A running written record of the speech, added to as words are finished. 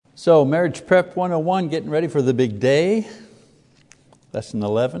So, Marriage Prep 101, getting ready for the big day. Lesson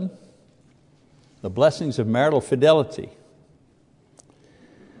 11, the blessings of marital fidelity.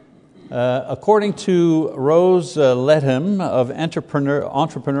 According to Rose Letham of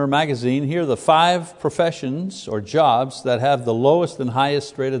Entrepreneur Magazine, here are the 5 professions or jobs that have the lowest and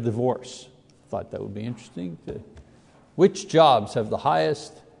highest rate of divorce. Thought that would be interesting. Which jobs have the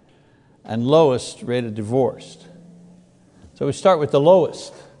highest and lowest rate of divorce? So we start with the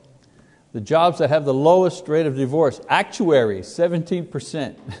lowest. The jobs that have the lowest rate of divorce. Actuaries,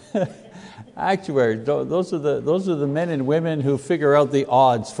 17%. Actuaries, those are the men and women who figure out the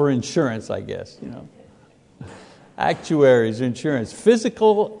odds for insurance, I guess. Actuaries, insurance.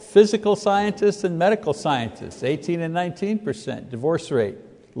 Physical scientists and medical scientists, 18 and 19% divorce rate,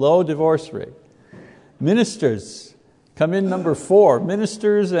 low divorce rate. Ministers come in number 4.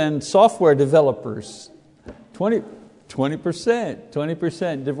 Ministers and software developers,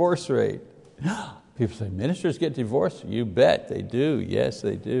 20% divorce rate. People say, ministers get divorced? You bet they do. Yes,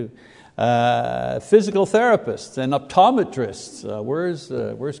 they do. Physical therapists and optometrists.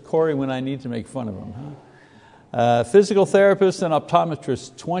 Where's Corey when I need to make fun of him? Physical therapists and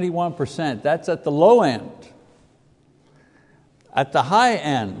optometrists, 21%. That's at the low end. At the high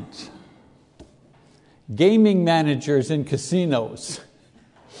end, gaming managers in casinos,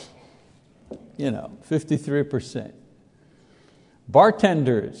 53%.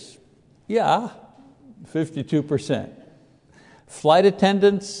 Bartenders, 52%. Flight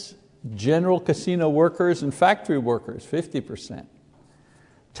attendants, general casino workers, and factory workers, 50%.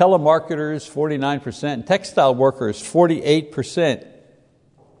 Telemarketers, 49%. Textile workers, 48%.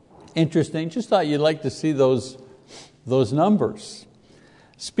 Interesting, just thought you'd like to see those numbers.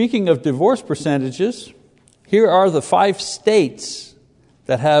 Speaking of divorce percentages, here are the 5 states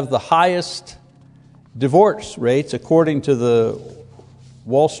that have the highest divorce rates according to the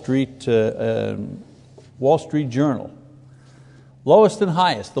Wall Street Journal. Lowest and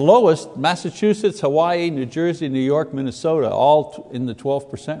highest. The lowest, Massachusetts, Hawaii, New Jersey, New York, Minnesota, all in the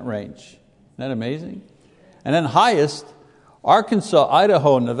 12% range. Isn't that amazing? And then highest, Arkansas,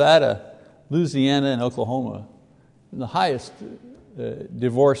 Idaho, Nevada, Louisiana, and Oklahoma. The highest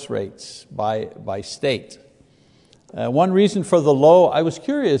divorce rates by state. One reason for the low, I was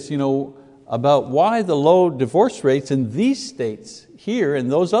curious, about why the low divorce rates in these states here and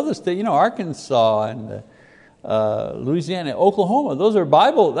those other states, Arkansas and Louisiana, Oklahoma, those are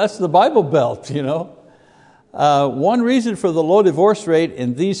that's the Bible Belt, One reason for the low divorce rate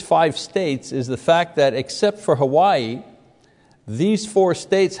in these 5 states is the fact that except for Hawaii, these 4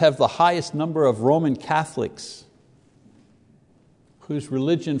 states have the highest number of Roman Catholics whose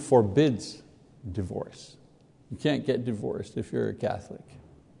religion forbids divorce. You can't get divorced if you're a Catholic.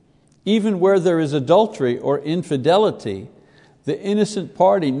 Even where there is adultery or infidelity, the innocent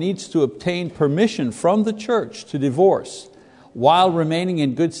party needs to obtain permission from the church to divorce while remaining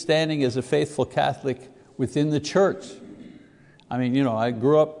in good standing as a faithful Catholic within the church. I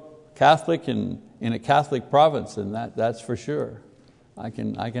grew up Catholic in a Catholic province, and that's for sure. I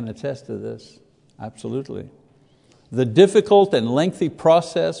can attest to this, absolutely. The difficult and lengthy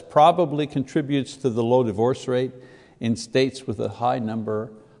process probably contributes to the low divorce rate in states with a high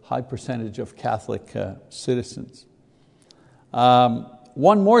percentage of Catholic citizens.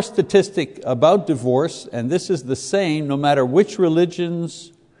 One more statistic about divorce, and this is the same no matter which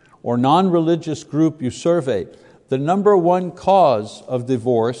religions or non-religious group you survey. The number 1 cause of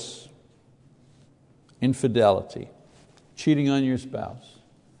divorce, infidelity, cheating on your spouse.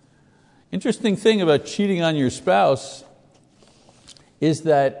 Interesting thing about cheating on your spouse is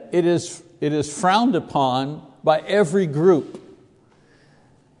that it is frowned upon by every group.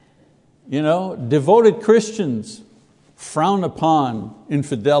 Devoted Christians frown upon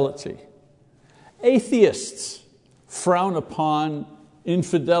infidelity. Atheists frown upon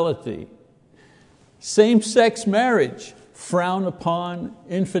infidelity. Same-sex marriage frown upon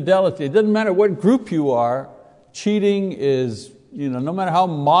infidelity. It doesn't matter what group you are, cheating is, no matter how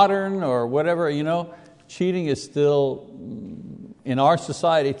modern or whatever, cheating is still in our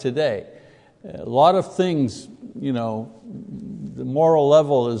society today. A lot of things, the moral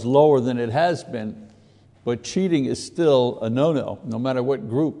level is lower than it has been, but cheating is still a no-no, no matter what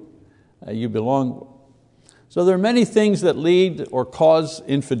group you belong to. So there are many things that lead or cause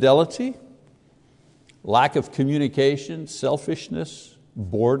infidelity: lack of communication, selfishness,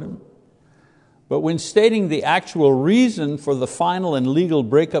 boredom. But when stating the actual reason for the final and legal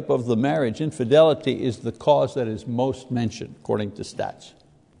breakup of the marriage, infidelity is the cause that is most mentioned, according to stats.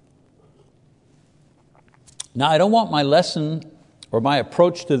 Now, I don't want my lesson or my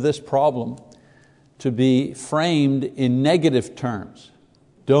approach to this problem to be framed in negative terms.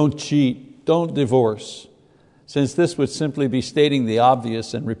 don't cheat, don't divorce, since this would simply be stating the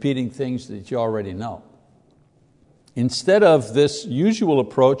obvious and repeating things that you already know. Instead of this usual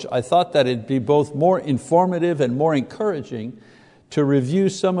approach, I thought that it'd be both more informative and more encouraging to review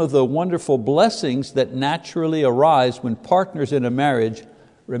some of the wonderful blessings that naturally arise when partners in a marriage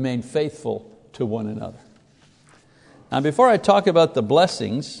remain faithful to one another. Now, before I talk about the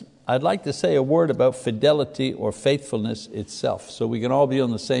blessings, I'd like to say a word about fidelity or faithfulness itself, so we can all be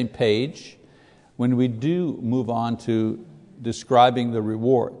on the same page when we do move on to describing the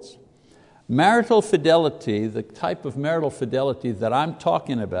rewards. Marital fidelity, the type of marital fidelity that I'm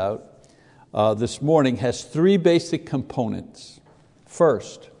talking about this morning, has three basic components.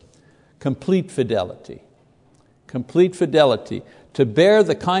 First, complete fidelity. Complete fidelity. To bear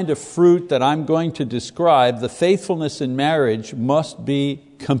the kind of fruit that I'm going to describe, the faithfulness in marriage must be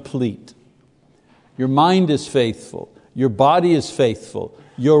complete. Your mind is faithful. Your body is faithful.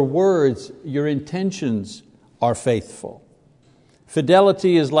 Your words, your intentions are faithful.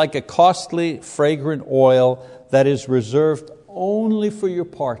 Fidelity is like a costly, fragrant oil that is reserved only for your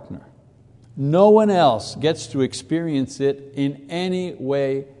partner. No one else gets to experience it in any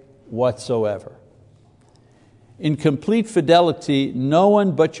way whatsoever. In complete fidelity, no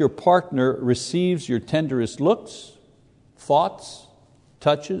one but your partner receives your tenderest looks, thoughts,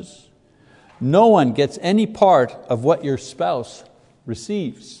 touches. No one gets any part of what your spouse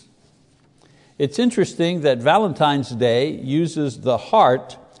receives. It's interesting that Valentine's Day uses the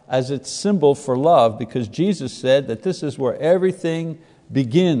heart as its symbol for love, because Jesus said that this is where everything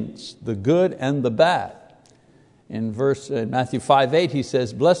begins, the good and the bad. In Matthew 5:8 he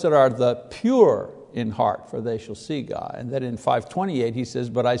says, "Blessed are the pure in heart, for they shall see God." And then in 5:28 he says,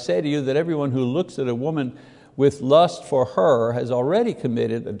 "But I say to you that everyone who looks at a woman with lust for her has already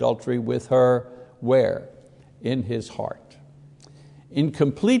committed adultery with her," where? In his heart. In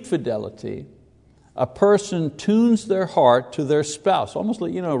complete fidelity, a person tunes their heart to their spouse, almost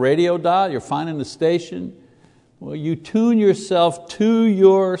like a radio dial, you're finding the station. Well, you tune yourself to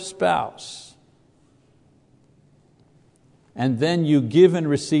your spouse. And then you give and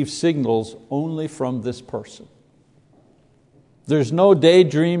receive signals only from this person. There's no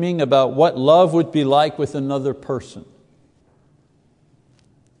daydreaming about what love would be like with another person.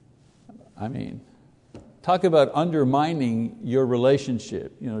 I mean, talk about undermining your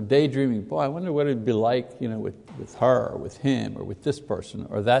relationship. Daydreaming, boy, I wonder what it'd be like with her or with him or with this person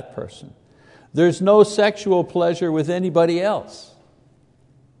or that person. There's no sexual pleasure with anybody else.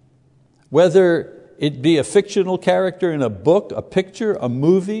 Whether it be a fictional character in a book, a picture, a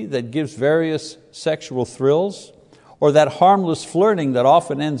movie that gives various sexual thrills, or that harmless flirting that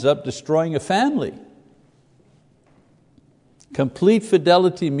often ends up destroying a family. Complete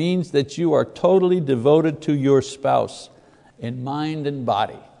fidelity means that you are totally devoted to your spouse in mind and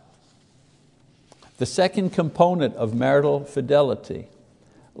body. The second component of marital fidelity,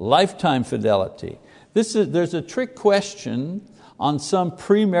 lifetime fidelity. There's a trick question on some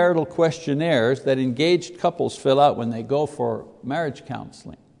premarital questionnaires that engaged couples fill out when they go for marriage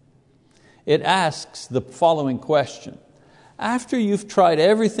counseling. It asks the following question: after you've tried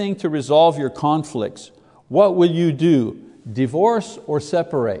everything to resolve your conflicts, what will you do? Divorce or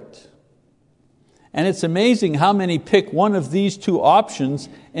separate? And it's amazing how many pick one of these two options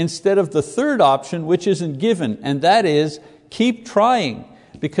instead of the third option, which isn't given, and that is keep trying,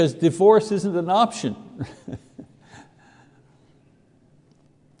 because divorce isn't an option.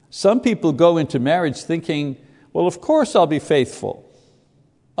 Some people go into marriage thinking, well, of course I'll be faithful.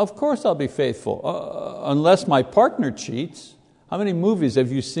 Of course I'll be faithful, unless my partner cheats. How many movies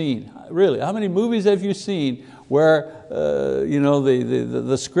have you seen? Really, how many movies have you seen where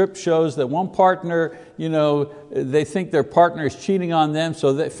the script shows that one partner, they think their partner is cheating on them,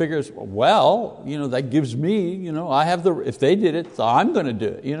 so they figures, well, that gives me, I have if they did it, so I'm going to do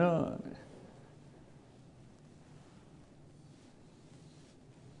it.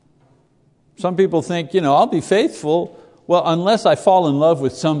 Some people think, I'll be faithful, well, unless I fall in love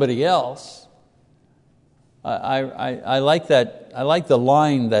with somebody else. I like that. I like the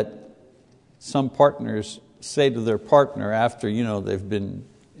line that some partners say to their partner after they've been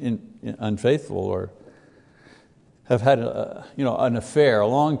unfaithful or have had an affair, a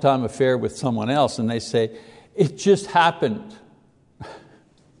long time affair with someone else, and they say, "It just happened."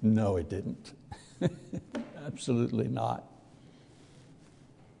 No, it didn't. Absolutely not.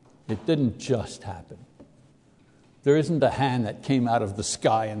 It didn't just happen. There isn't a hand that came out of the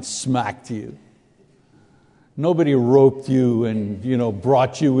sky and smacked you. Nobody roped you and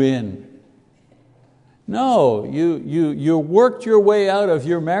brought you in. No, you worked your way out of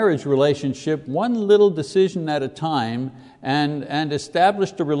your marriage relationship one little decision at a time and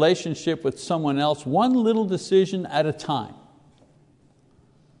established a relationship with someone else one little decision at a time.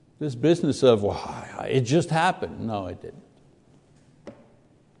 This business of, well, it just happened. No, it didn't.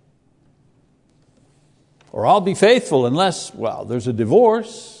 Or I'll be faithful unless, well, there's a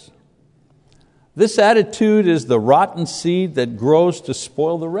divorce. This attitude is the rotten seed that grows to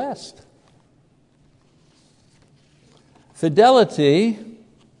spoil the rest. Fidelity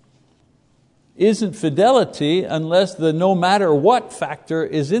isn't fidelity unless the no matter what factor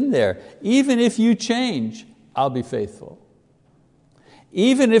is in there. Even if you change, I'll be faithful.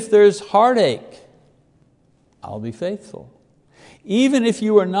 Even if there's heartache, I'll be faithful. Even if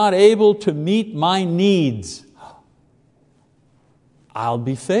you are not able to meet my needs, I'll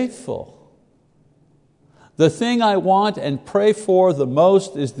be faithful. The thing I want and pray for the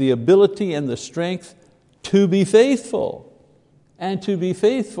most is the ability and the strength to be faithful, and to be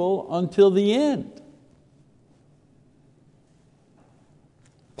faithful until the end.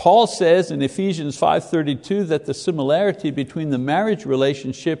 Paul says in Ephesians 5:32 that the similarity between the marriage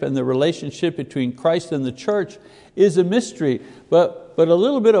relationship and the relationship between Christ and the church is a mystery, but a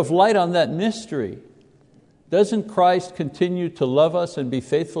little bit of light on that mystery. Doesn't Christ continue to love us and be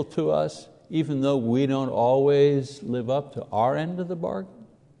faithful to us even though we don't always live up to our end of the bargain?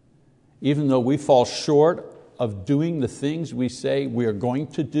 Even though we fall short of doing the things we say we are going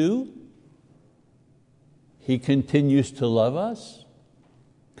to do, He continues to love us,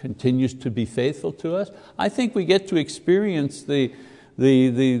 continues to be faithful to us. I think we get to experience the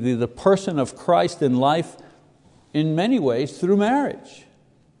person of Christ in life in many ways through marriage.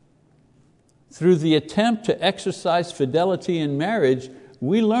 Through the attempt to exercise fidelity in marriage,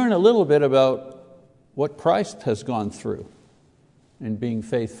 we learn a little bit about what Christ has gone through in being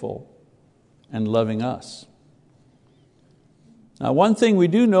faithful and loving us. Now, one thing we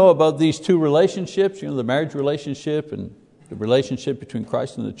do know about these two relationships, the marriage relationship and the relationship between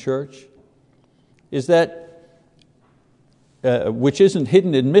Christ and the church, is that, which isn't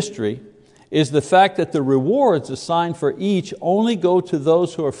hidden in mystery, is the fact that the rewards assigned for each only go to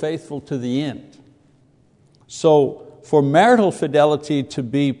those who are faithful to the end. So for marital fidelity to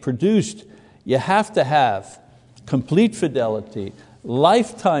be produced, you have to have complete fidelity,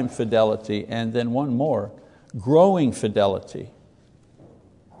 lifetime fidelity, and then one more, growing fidelity.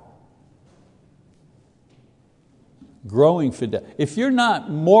 Growing fidelity. If you're not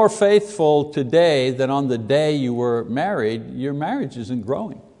more faithful today than on the day you were married, your marriage isn't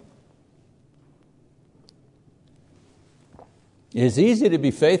growing. It's easy to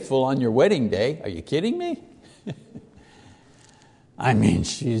be faithful on your wedding day. Are you kidding me? I mean,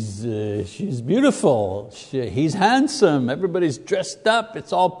 she's beautiful. He's handsome. Everybody's dressed up.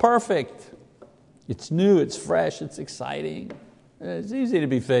 It's all perfect. It's new. It's fresh. It's exciting. It's easy to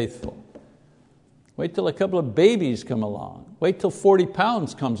be faithful. Wait till a couple of babies come along. Wait till 40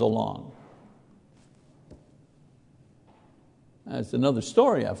 pounds comes along. That's another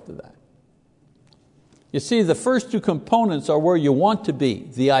story after that. You see, the first two components are where you want to be,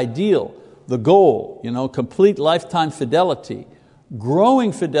 the ideal, the goal, complete lifetime fidelity.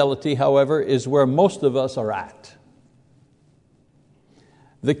 Growing fidelity, however, is where most of us are at.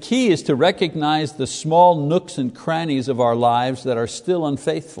 The key is to recognize the small nooks and crannies of our lives that are still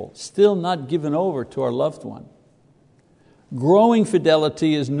unfaithful, still not given over to our loved one. Growing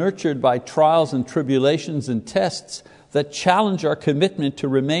fidelity is nurtured by trials and tribulations and tests that challenge our commitment to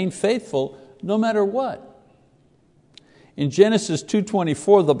remain faithful no matter what. In Genesis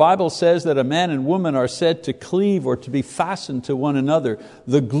 2:24, the Bible says that a man and woman are said to cleave or to be fastened to one another.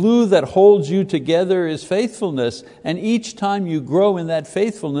 The glue that holds you together is faithfulness, and each time you grow in that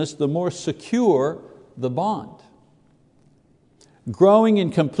faithfulness, the more secure the bond. Growing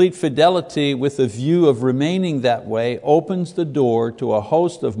in complete fidelity with a view of remaining that way opens the door to a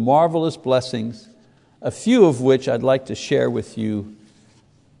host of marvelous blessings, a few of which I'd like to share with you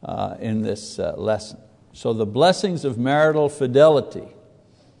in this lesson. So the blessings of marital fidelity.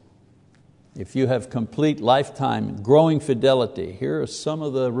 If you have complete lifetime growing fidelity, here are some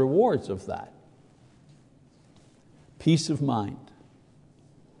of the rewards of that. Peace of mind.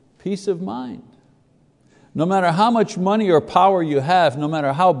 Peace of mind. No matter how much money or power you have, no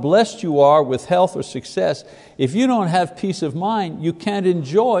matter how blessed you are with health or success, if you don't have peace of mind, you can't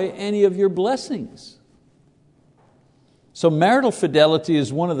enjoy any of your blessings. So marital fidelity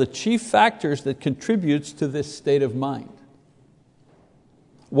is one of the chief factors that contributes to this state of mind.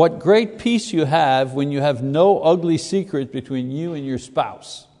 What great peace you have when you have no ugly secret between you and your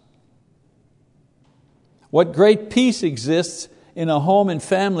spouse. What great peace exists in a home and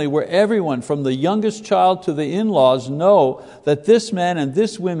family where everyone, from the youngest child to the in-laws, know that this man and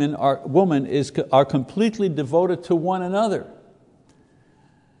this woman are completely devoted to one another.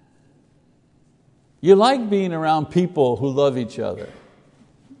 You like being around people who love each other.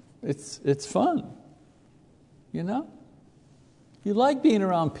 It's fun, you know? You like being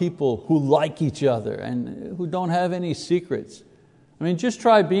around people who like each other and who don't have any secrets. I mean, just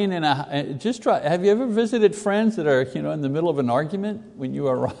try being have you ever visited friends that are in the middle of an argument when you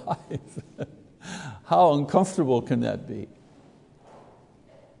arrive? How uncomfortable can that be?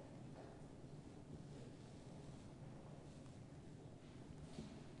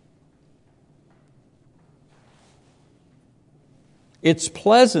 It's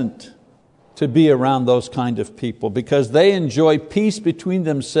pleasant to be around those kind of people because they enjoy peace between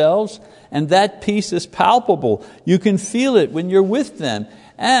themselves, and that peace is palpable. You can feel it when you're with them.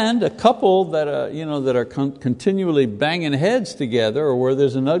 And a couple that are continually banging heads together, or where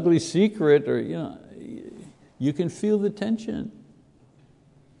there's an ugly secret, or you can feel the tension.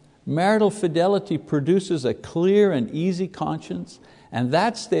 Marital fidelity produces a clear and easy conscience, and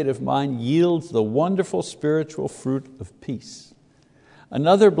that state of mind yields the wonderful spiritual fruit of peace.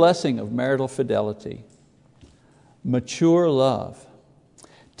 Another blessing of marital fidelity: mature love.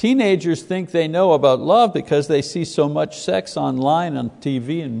 Teenagers think they know about love because they see so much sex online, on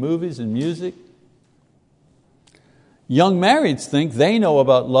TV and movies and music. Young marrieds think they know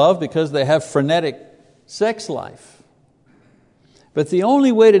about love because they have frenetic sex life. But the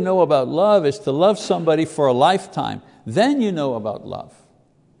only way to know about love is to love somebody for a lifetime. Then you know about love.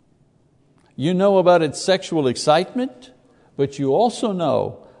 You know about its sexual excitement, but you also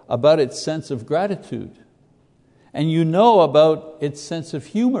know about its sense of gratitude. And you know about its sense of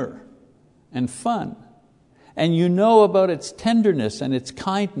humor and fun. And you know about its tenderness and its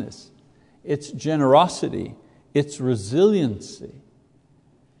kindness, its generosity, its resiliency.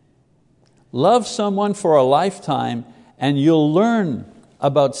 Love someone for a lifetime and you'll learn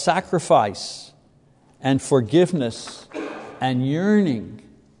about sacrifice and forgiveness and yearning.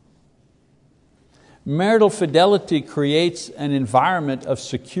 Marital fidelity creates an environment of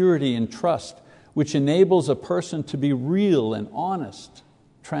security and trust, which enables a person to be real and honest,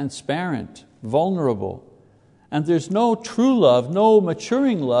 transparent, vulnerable. And there's no true love, no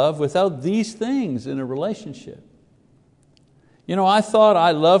maturing love without these things in a relationship. I thought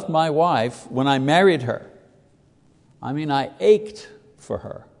I loved my wife when I married her. I ached for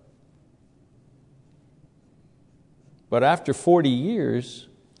her. But after 40 years,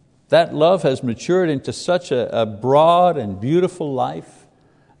 that love has matured into such a broad and beautiful life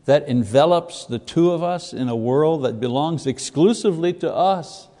that envelops the two of us in a world that belongs exclusively to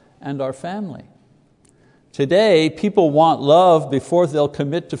us and our family. Today, people want love before they'll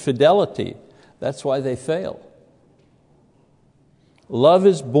commit to fidelity. That's why they fail. Love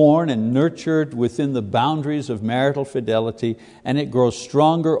is born and nurtured within the boundaries of marital fidelity, and it grows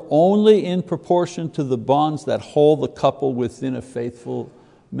stronger only in proportion to the bonds that hold the couple within a faithful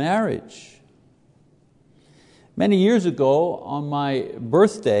marriage. Many years ago, on my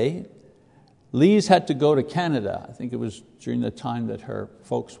birthday, Lise had to go to Canada. I think it was during the time that her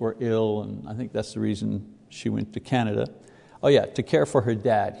folks were ill, and I think that's the reason she went to Canada. Oh yeah, to care for her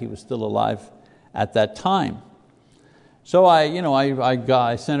dad. He was still alive at that time. So I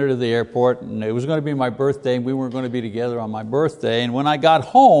sent her to the airport, and it was going to be my birthday, and we weren't going to be together on my birthday. And when I got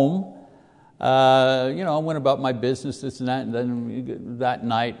home, I went about my business, this and that, and then that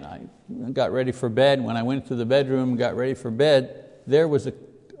night I got ready for bed. When I went to the bedroom and got ready for bed, there was a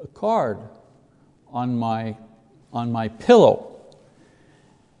card on my pillow.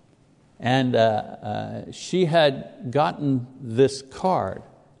 And she had gotten this card,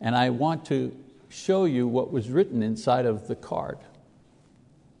 and I want to show you what was written inside of the card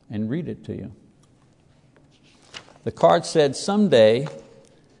and read it to you. The card said, "Someday,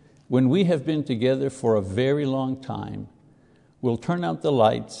 when we have been together for a very long time, we'll turn out the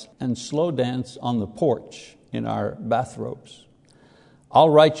lights and slow dance on the porch in our bathrobes. I'll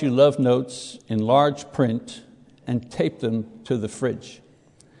write you love notes in large print and tape them to the fridge.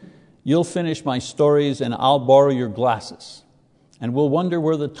 You'll finish my stories and I'll borrow your glasses, and we'll wonder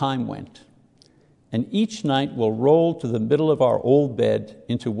where the time went. And each night we'll roll to the middle of our old bed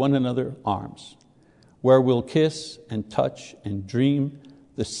into one another's arms, where we'll kiss and touch and dream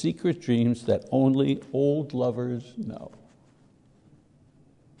the secret dreams that only old lovers know."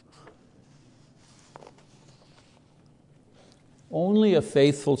 Only a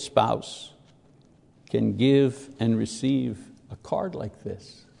faithful spouse can give and receive a card like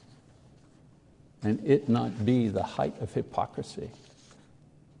this, and it not be the height of hypocrisy.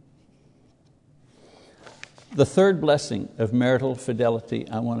 The third blessing of marital fidelity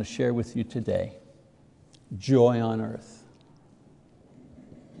I want to share with you today: joy on earth.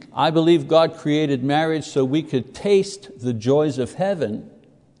 I believe God created marriage so we could taste the joys of heaven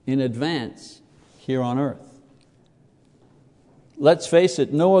in advance here on earth. Let's face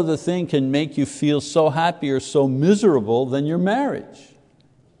it, no other thing can make you feel so happy or so miserable than your marriage.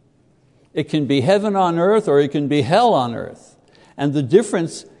 It can be heaven on earth or it can be hell on earth. And the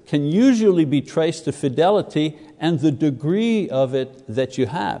difference can usually be traced to fidelity and the degree of it that you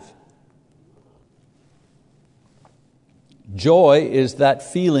have. Joy is that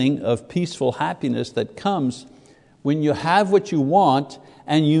feeling of peaceful happiness that comes when you have what you want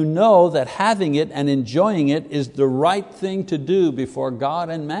and you know that having it and enjoying it is the right thing to do before God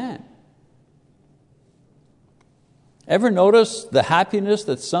and man. Ever notice the happiness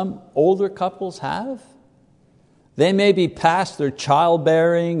that some older couples have? They may be past their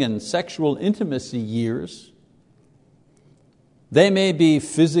childbearing and sexual intimacy years. They may be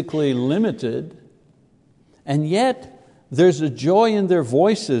physically limited, and yet there's a joy in their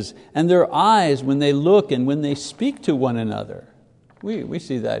voices and their eyes when they look and when they speak to one another. We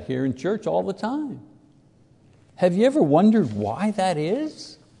see that here in church all the time. Have you ever wondered why that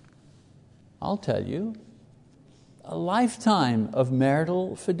is? I'll tell you. A lifetime of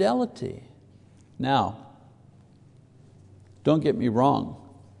marital fidelity. Now, don't get me wrong.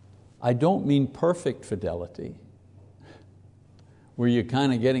 I don't mean perfect fidelity. Were you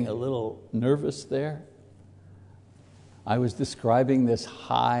kind of getting a little nervous there? I was describing this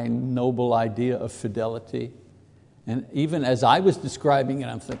high, noble idea of fidelity. And even as I was describing it,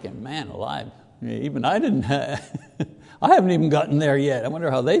 I'm thinking, man alive, even I haven't even gotten there yet. I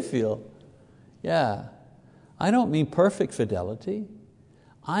wonder how they feel. Yeah, I don't mean perfect fidelity.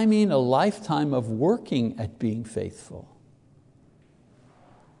 I mean a lifetime of working at being faithful.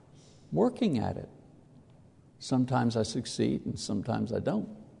 Working at it. Sometimes I succeed and sometimes I don't.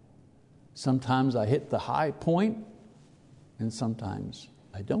 Sometimes I hit the high point and sometimes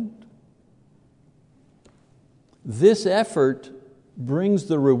I don't. This effort brings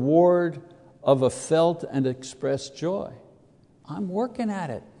the reward of a felt and expressed joy. I'm working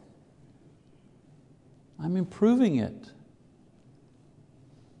at it. I'm improving it.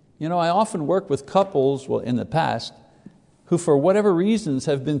 You know, I often work with couples, well, in the past, who for whatever reasons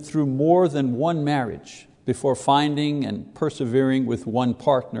have been through more than one marriage before finding and persevering with one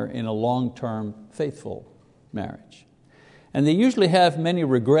partner in a long-term faithful marriage. And they usually have many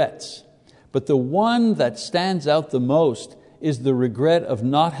regrets, but the one that stands out the most is the regret of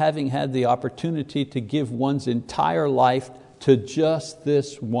not having had the opportunity to give one's entire life to just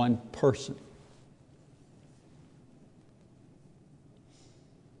this one person.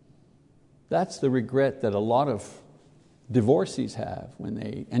 That's the regret that a lot of divorcees have when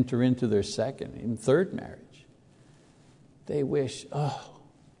they enter into their second and third marriage. They wish,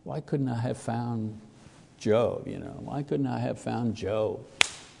 why couldn't I have found Joe? Why couldn't I have found Joe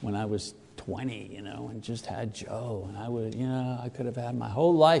when I was 20, and just had Joe, and I could have had my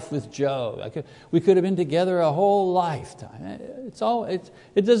whole life with Joe. We could have been together a whole lifetime.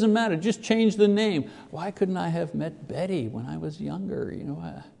 It doesn't matter. Just change the name. Why couldn't I have met Betty when I was younger?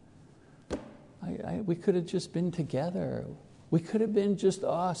 We could have just been together. We could have been just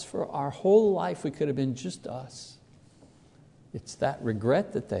us for our whole life. We could have been just us. It's that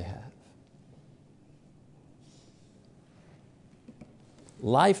regret that they have.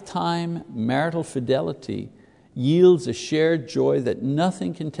 Lifetime marital fidelity yields a shared joy that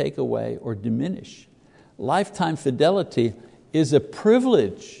nothing can take away or diminish. Lifetime fidelity is a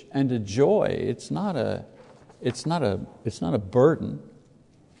privilege and a joy. It's not a burden.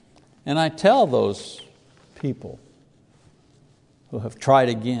 And I tell those people who have tried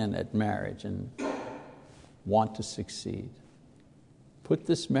again at marriage and want to succeed, put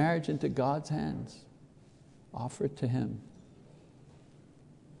this marriage into God's hands. Offer it to Him.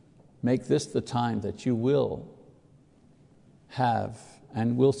 Make this the time that you will have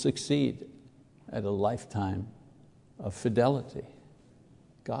and will succeed at a lifetime of fidelity.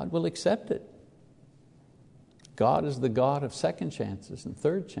 God will accept it. God is the God of second chances and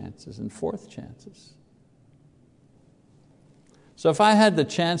third chances and fourth chances. So if I had the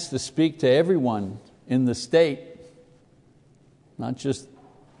chance to speak to everyone in the state, not just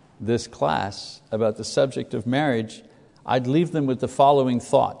this class, about the subject of marriage, I'd leave them with the following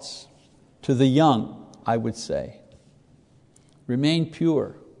thoughts. To the young, I would say, remain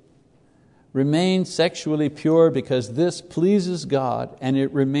pure. Remain sexually pure because this pleases God and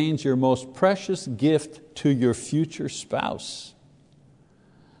it remains your most precious gift to your future spouse.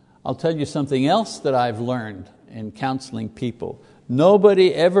 I'll tell you something else that I've learned in counseling people.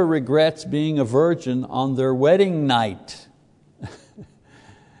 Nobody ever regrets being a virgin on their wedding night.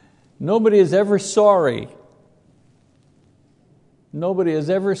 Nobody is ever sorry. Nobody is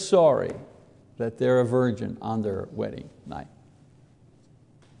ever sorry that they're a virgin on their wedding night.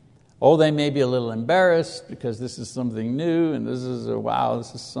 Oh, they may be a little embarrassed because this is something new and this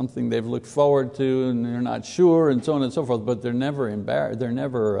is something they've looked forward to and they're not sure and so on and so forth, but they're never embarrassed, they're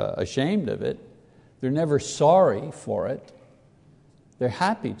never ashamed of it. They're never sorry for it. They're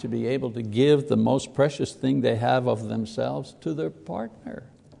happy to be able to give the most precious thing they have of themselves to their partner.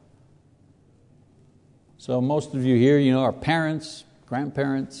 So most of you here, are parents,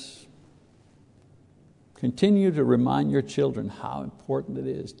 grandparents. Continue to remind your children how important it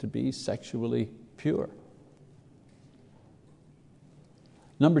is to be sexually pure.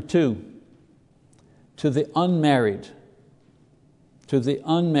 Number 2, to the unmarried,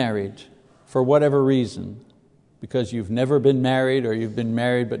 for whatever reason, because you've never been married or you've been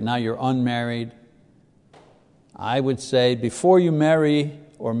married but now you're unmarried, I would say before you marry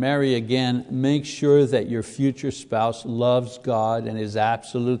or marry again, make sure that your future spouse loves God and is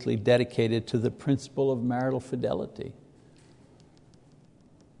absolutely dedicated to the principle of marital fidelity.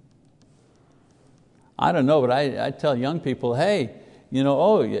 I don't know, but I tell young people, hey,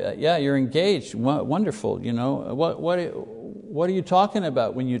 oh yeah, you're engaged, wonderful. What are you talking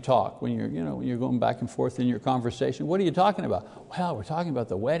about when you talk? When you're going back and forth in your conversation, what are you talking about? Well, we're talking about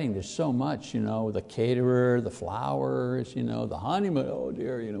the wedding. There's so much, the caterer, the flowers, the honeymoon. Oh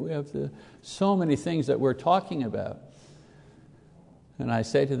dear, we have so many things that we're talking about. And I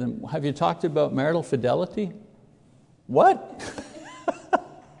say to them, have you talked about marital fidelity? What?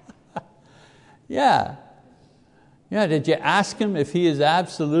 Yeah. Did you ask him if he is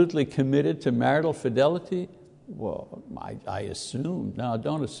absolutely committed to marital fidelity? Well, I assumed. No,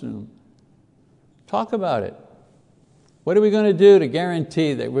 don't assume. Talk about it. What are we going to do to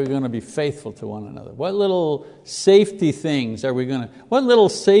guarantee that we're going to be faithful to one another? What little safety things what little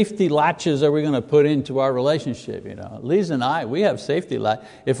safety latches are we going to put into our relationship? Lisa and I, we have safety latches.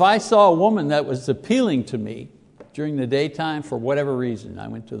 If I saw a woman that was appealing to me during the daytime for whatever reason, I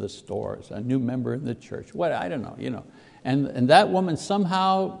went to the stores, a new member in the church, I don't know, and that woman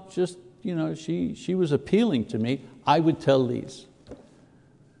somehow just, she was appealing to me, I would tell Lise.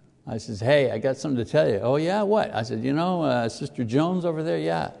 I says, hey, I got something to tell you. Oh yeah, what? I said, Sister Jones over there,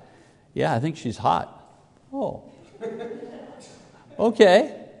 yeah, I think she's hot. Oh,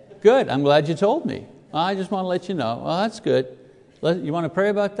 okay, good, I'm glad you told me. I just want to let you know. Well, that's good. You want to pray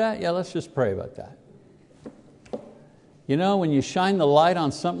about that? Yeah, let's just pray about that. When you shine the light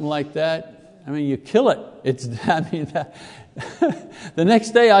on something like that, you kill it. The next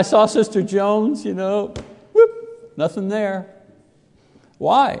day I saw Sister Jones, whoop, nothing there.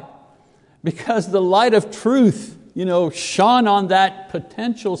 Why? Because the light of truth, shone on that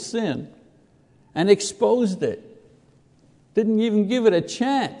potential sin and exposed it. Didn't even give it a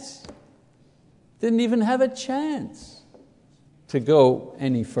chance. Didn't even have a chance to go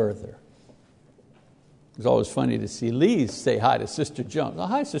any further. It was always funny to see Lise say hi to Sister Jones. Oh,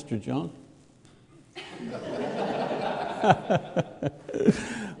 hi, Sister Jones.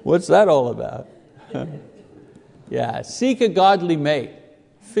 What's that all about? Yeah, seek a godly mate.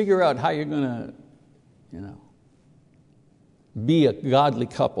 Figure out how you're going to, be a godly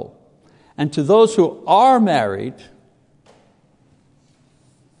couple. And to those who are married,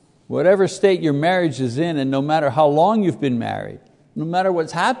 whatever state your marriage is in, and no matter how long you've been married, no matter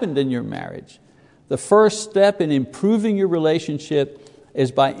what's happened in your marriage, the first step in improving your relationship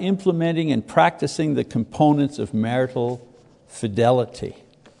is by implementing and practicing the components of marital fidelity.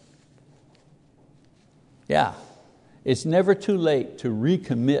 Yeah, it's never too late to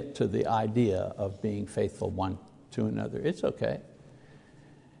recommit to the idea of being faithful one to another. It's okay.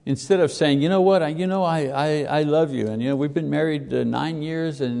 Instead of saying, I love you, and we've been married 9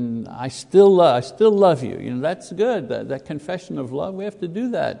 years, and I still love you. That's good. That confession of love, we have to do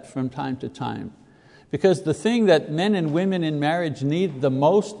that from time to time. Because the thing that men and women in marriage need the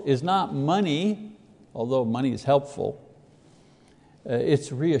most is not money, although money is helpful.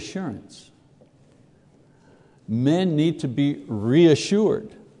 It's reassurance. Men need to be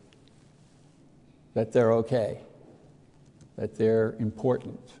reassured that they're okay, that they're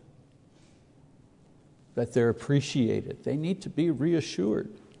important, that they're appreciated. They need to be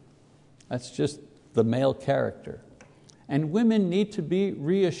reassured. That's just the male character. And women need to be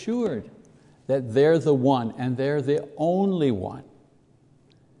reassured that they're the one and they're the only one.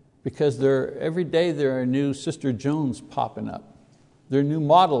 Because every day there are new Sister Jones popping up. There are new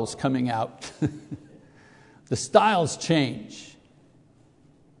models coming out. The styles change.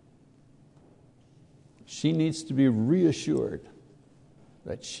 She needs to be reassured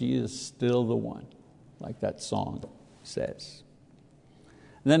that she is still the one, like that song says.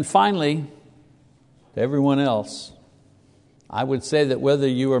 And then finally, to everyone else, I would say that whether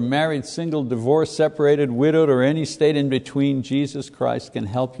you are married, single, divorced, separated, widowed, or any state in between, Jesus Christ can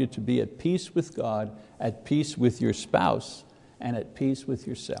help you to be at peace with God, at peace with your spouse, and at peace with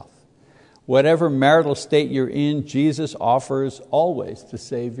yourself. Whatever marital state you're in, Jesus offers always to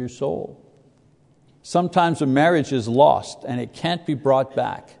save your soul. Sometimes a marriage is lost and it can't be brought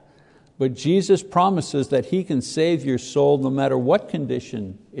back, but Jesus promises that He can save your soul no matter what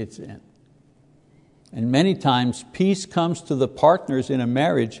condition it's in. And many times peace comes to the partners in a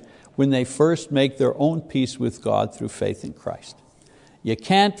marriage when they first make their own peace with God through faith in Christ. You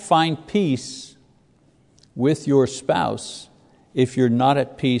can't find peace with your spouse if you're not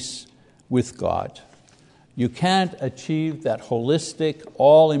at peace with God. You can't achieve that holistic,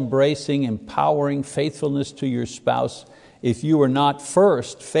 all-embracing, empowering faithfulness to your spouse if you are not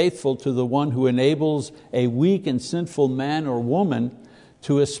first faithful to the one who enables a weak and sinful man or woman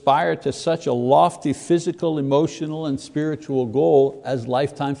to aspire to such a lofty physical, emotional, and spiritual goal as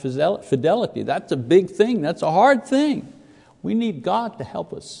lifetime fidelity. That's a big thing. That's a hard thing. We need God to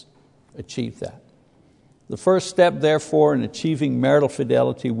help us achieve that. The first step, therefore, in achieving marital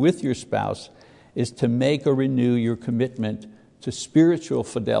fidelity with your spouse is to make or renew your commitment to spiritual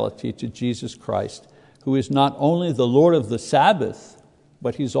fidelity to Jesus Christ, who is not only the Lord of the Sabbath,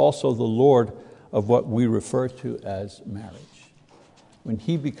 but He's also the Lord of what we refer to as marriage. When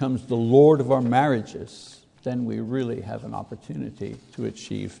He becomes the Lord of our marriages, then we really have an opportunity to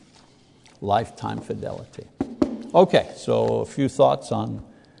achieve lifetime fidelity. Okay, so a few thoughts on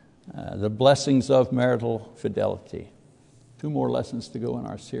the blessings of marital fidelity. 2 more lessons to go in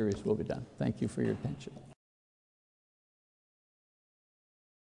our series. We'll be done. Thank you for your attention.